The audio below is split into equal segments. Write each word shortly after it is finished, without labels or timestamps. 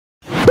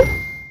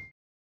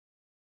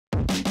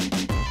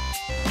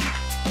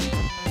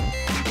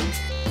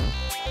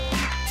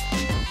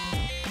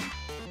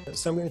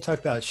So I'm going to talk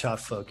about shot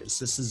focus.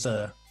 This is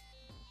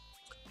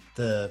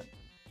the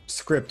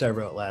script I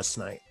wrote last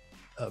night.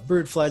 A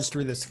bird flies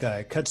through the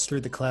sky, cuts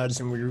through the clouds,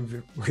 and we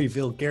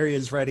reveal Gary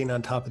is riding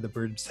on top of the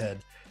bird's head.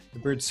 The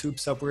bird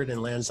swoops upward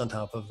and lands on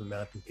top of a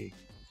mountain peak.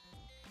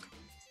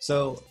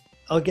 So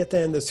I'll get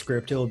that in the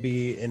script. It'll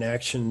be an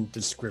action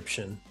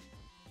description.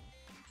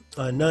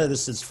 None of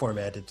this is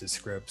formatted to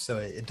script, so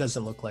it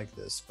doesn't look like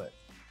this. But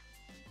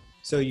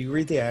so you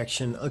read the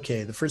action.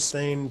 Okay, the first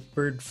thing,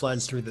 bird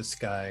flies through the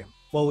sky.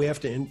 Well, we have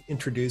to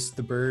introduce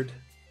the bird,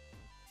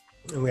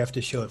 and we have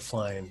to show it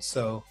flying.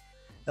 So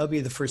that'll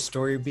be the first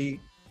story beat.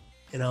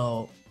 And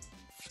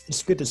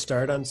it's good to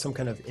start on some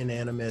kind of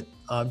inanimate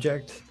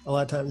object. A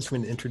lot of times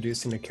when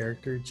introducing a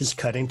character, just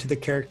cutting to the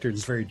character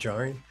is very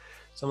jarring.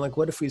 So I'm like,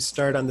 what if we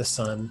start on the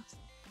sun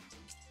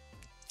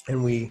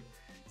and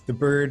the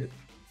bird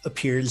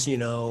appears,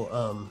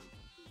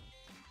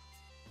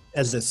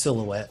 as a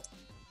silhouette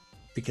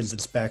because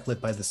it's backlit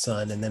by the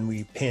sun, and then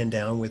we pan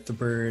down with the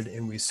bird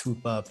and we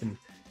swoop up, and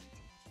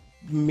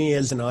me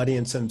as an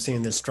audience, I'm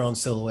seeing this strong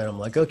silhouette. I'm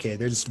like, okay,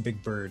 there's the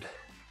big bird.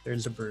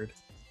 There's a bird.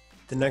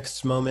 The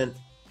next moment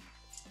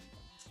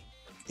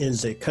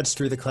is it cuts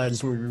through the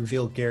clouds and we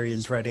reveal Gary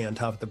is riding on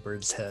top of the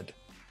bird's head.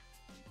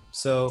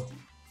 So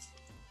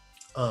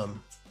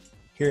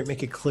here,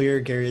 make it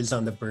clear Gary is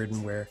on the bird,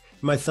 and where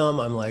my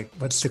thumb, I'm like,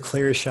 what's the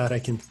clearest shot I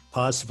can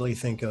possibly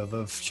think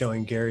of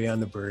showing Gary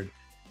on the bird?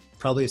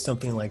 Probably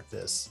something like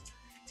this.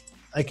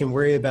 I can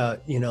worry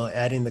about,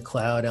 adding the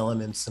cloud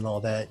elements and all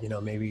that,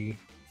 maybe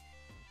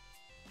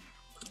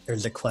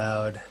there's a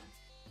cloud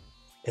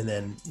and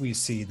then we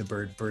see the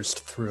bird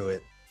burst through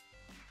it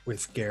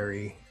with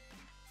Gary.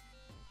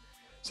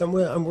 So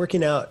I'm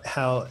working out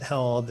how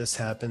all this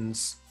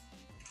happens.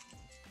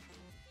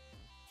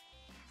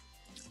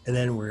 And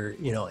then we're,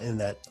 in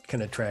that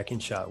kind of tracking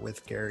shot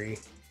with Gary.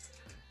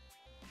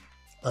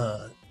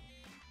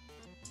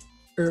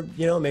 Or,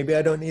 maybe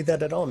I don't need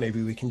that at all.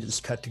 Maybe we can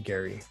just cut to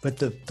Gary. But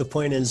the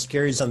point is,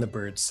 Gary's on the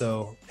bird.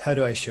 So how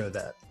do I show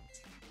that?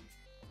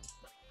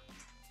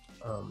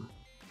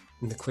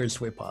 In the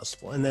clearest way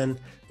possible. And then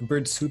the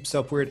bird swoops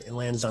upward and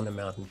lands on a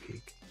mountain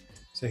peak.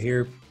 So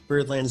here,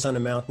 bird lands on a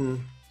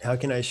mountain. How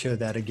can I show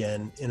that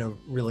again in a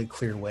really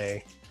clear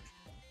way?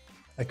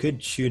 I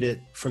could shoot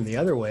it from the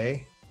other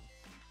way,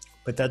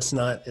 but that's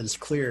not as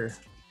clear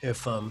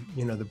if,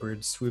 the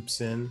bird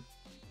swoops in,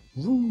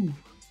 woo,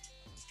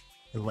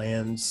 and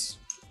lands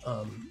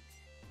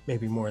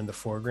maybe more in the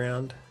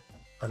foreground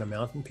on a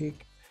mountain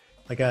peak.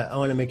 Like I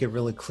want to make it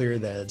really clear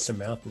that it's a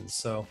mountain.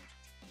 So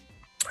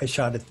I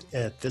shot it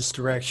at this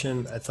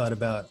direction. I thought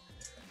about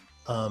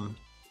how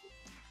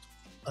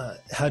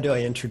do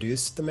I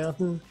introduce the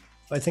mountain?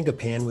 I think a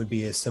pan would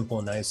be a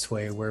simple, nice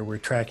way where we're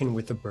tracking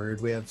with the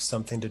bird. We have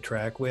something to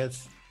track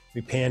with.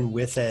 We pan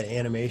with that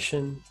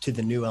animation to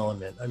the new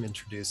element I'm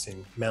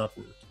introducing,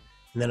 mountain.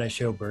 And then I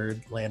show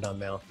bird land on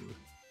mountain.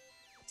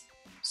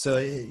 So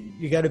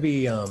you got to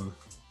be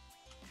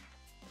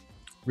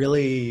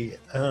really,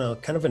 I don't know,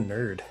 kind of a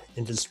nerd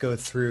and just go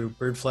through,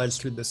 bird flies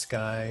through the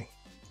sky.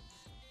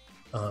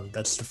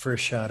 That's the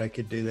first shot I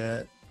could do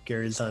that.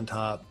 Gary's on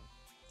top.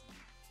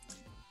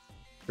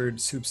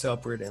 Bird swoops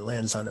upward and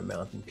lands on a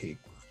mountain peak.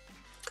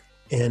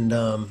 And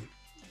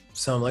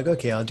so I'm like,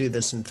 okay, I'll do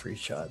this in 3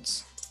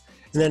 shots.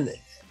 And then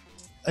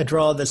I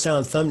draw the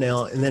sound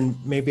thumbnail, and then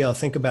maybe I'll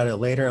think about it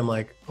later. I'm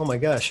like, oh my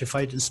gosh, if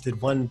I just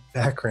did one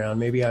background,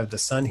 maybe I have the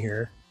sun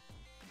here.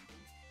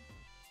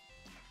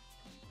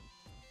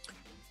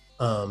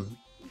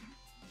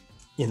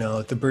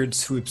 The bird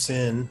swoops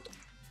in,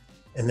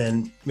 and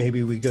then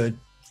maybe we go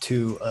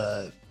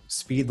to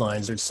speed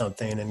lines or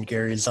something, and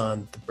Gary's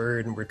on the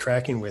bird and we're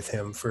tracking with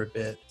him for a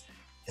bit.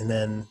 And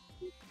then,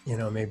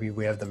 maybe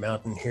we have the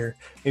mountain here.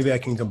 Maybe I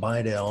can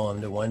combine it all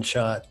into one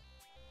shot.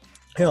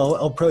 I'll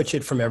approach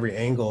it from every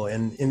angle,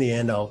 and in the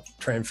end, I'll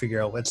try and figure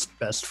out what's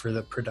best for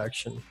the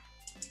production.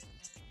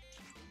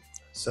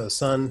 So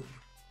sun.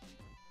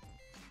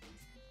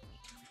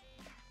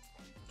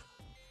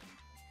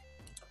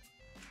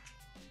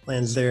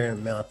 Lands there in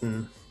a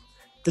mountain.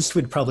 This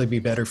would probably be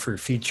better for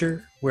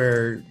feature,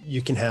 where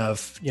you can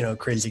have,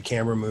 crazy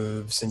camera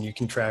moves and you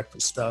can track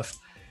with stuff.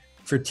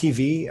 For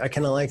TV, I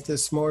kind of like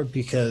this more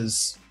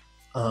because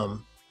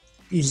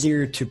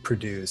easier to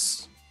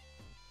produce.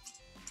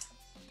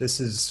 This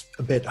is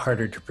a bit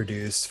harder to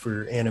produce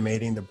for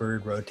animating the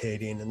bird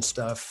rotating and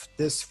stuff.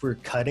 This, we're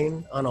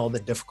cutting on all the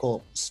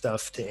difficult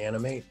stuff to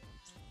animate.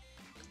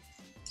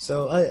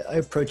 So I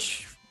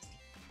approach,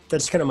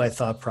 that's kind of my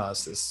thought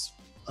process.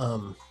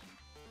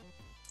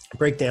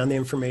 Break down the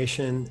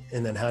information,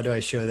 and then how do I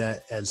show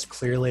that as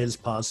clearly as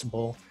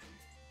possible?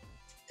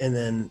 And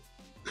then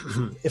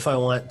if I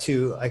want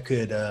to, I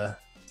could,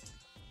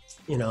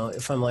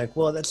 if I'm like,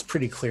 well, that's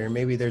pretty clear,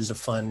 maybe there's a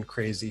fun,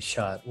 crazy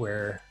shot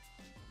where,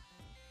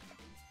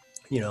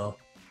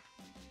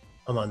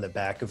 I'm on the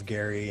back of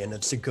Gary and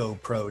it's a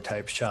GoPro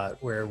type shot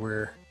where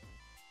we're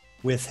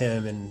with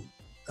him and,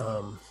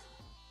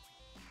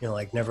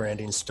 like Never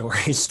Ending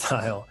Story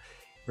style,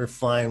 we're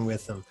flying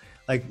with him.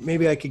 Like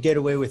maybe I could get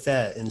away with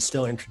that and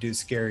still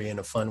introduce Gary in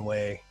a fun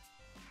way.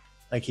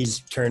 like he's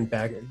turned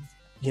back,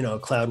 you know, a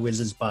cloud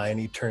whizzes by and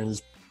he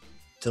turns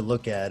to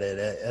look at it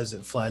as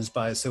it flies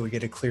by, so we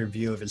get a clear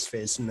view of his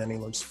face, and then he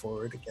looks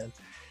forward again.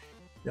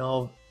 You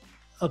know,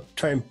 I'll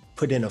try and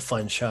put in a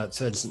fun shot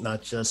so it's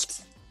not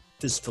just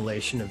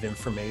distillation of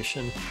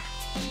information.